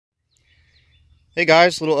Hey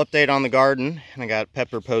guys, little update on the garden, and I got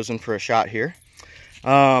Pepper posing for a shot here.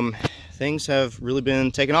 Things have really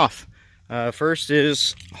been taking off. First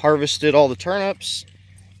is harvested all the turnips.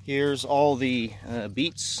 Here's all the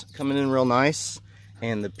beets coming in real nice,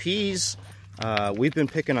 and the peas. We've been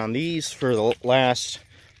picking on these for the last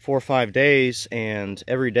 4 or 5 days, and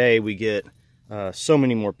every day we get so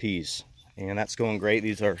many more peas, and that's going great.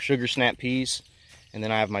 These are sugar snap peas, and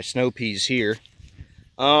then I have my snow peas here.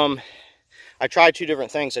 I tried 2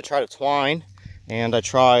 different things. I tried a twine and I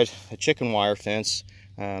tried a chicken wire fence.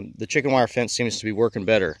 The chicken wire fence seems to be working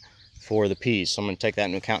better for the peas, so I'm going to take that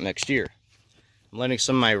into account next year. I'm letting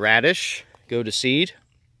some of my radish go to seed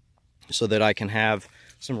so that I can have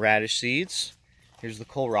some radish seeds. Here's the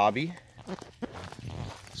kohlrabi.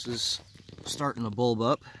 This is starting to bulb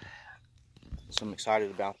up, so I'm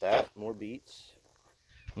excited about that. More beets.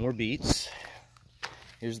 More beets.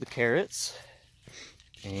 Here's the carrots.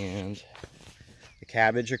 And the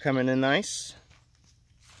cabbage are coming in nice.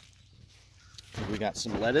 We got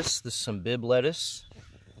some lettuce. This is some bib lettuce.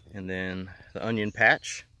 And then the onion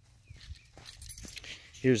patch.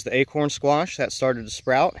 Here's the acorn squash that started to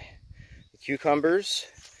sprout. The cucumbers.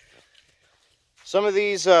 Some of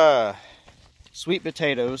these sweet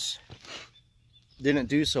potatoes didn't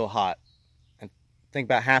do so hot. I think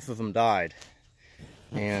about half of them died.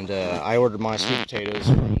 And I ordered my sweet potatoes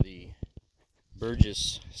from the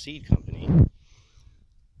Burgess Seed Company.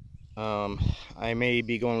 I may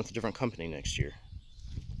be going with a different company next year.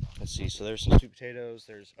 Let's see, so there's some sweet potatoes,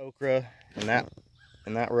 there's okra in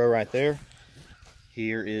that row right there.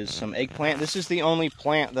 Here is some eggplant. This is the only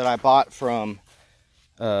plant that I bought from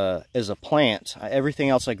as a plant. Everything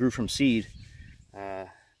else I grew from seed,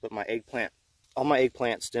 but my eggplant, all my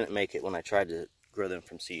eggplants didn't make it when I tried to grow them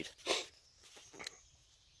from seed.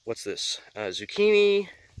 What's this? Zucchini.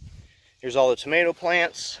 Here's all the tomato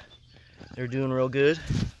plants. They're doing real good.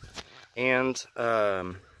 And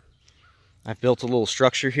I've built a little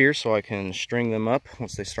structure here so I can string them up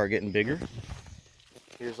once they start getting bigger.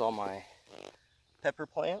 Here's all my pepper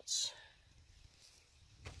plants.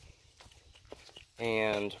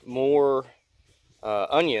 And more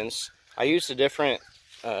onions. I used a different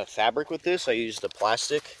fabric with this. I used a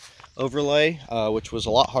plastic overlay, which was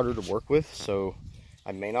a lot harder to work with, so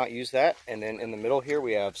I may not use that. And then in the middle here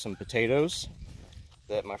we have some potatoes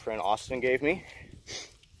that my friend Austin gave me.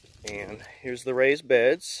 And here's the raised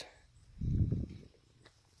beds.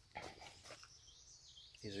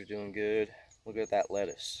 These are doing good. Look at that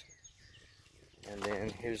lettuce. And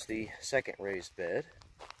then here's the second raised bed.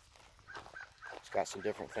 It's got some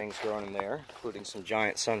different things growing in there, including some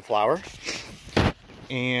giant sunflower.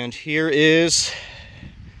 And here is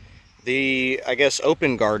the, I guess,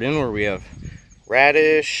 open garden where we have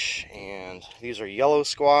radish, and these are yellow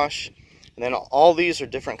squash. And then all these are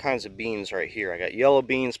different kinds of beans right here. I got yellow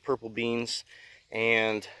beans, purple beans,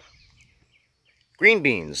 and green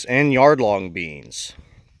beans, and yard-long beans.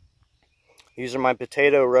 These are my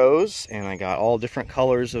potato rows, and I got all different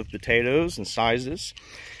colors of potatoes and sizes.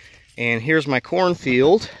 And here's my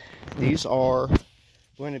cornfield. These are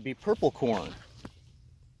going to be purple corn.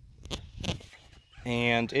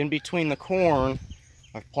 And in between the corn,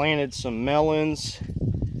 I've planted some melons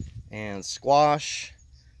and squash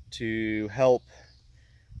to help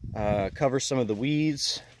cover some of the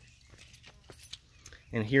weeds.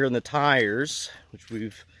 And here in the tires, which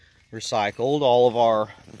we've recycled, all of our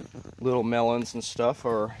little melons and stuff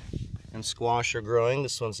and squash are growing.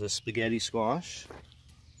 This one's a spaghetti squash.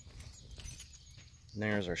 And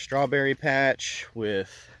there's our strawberry patch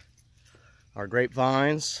with our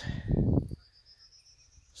grapevines.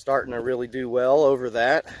 Starting to really do well over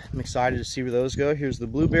that. I'm excited to see where those go. Here's the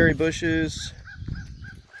blueberry bushes.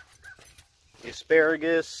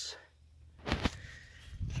 Asparagus,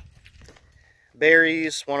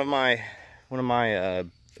 berries. One of my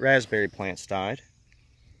raspberry plants died,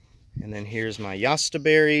 and then here's my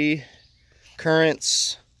yastaberry,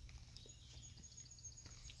 currants.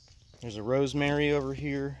 There's a rosemary over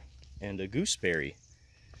here and a gooseberry.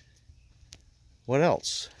 What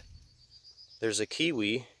else? There's a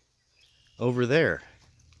kiwi over there.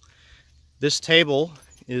 This table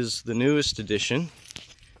is the newest addition.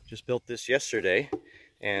 Just built this yesterday,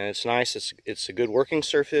 and it's nice. It's a good working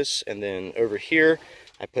surface. And then over here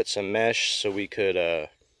I put some mesh so we could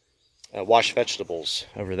wash vegetables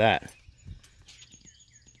over that.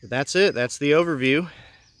 But that's it. That's the overview.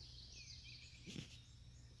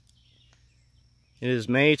 It is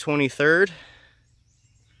May 23rd,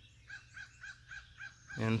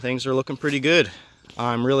 and things are looking pretty good.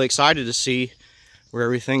 I'm really excited to see where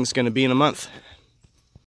everything's going to be in a month.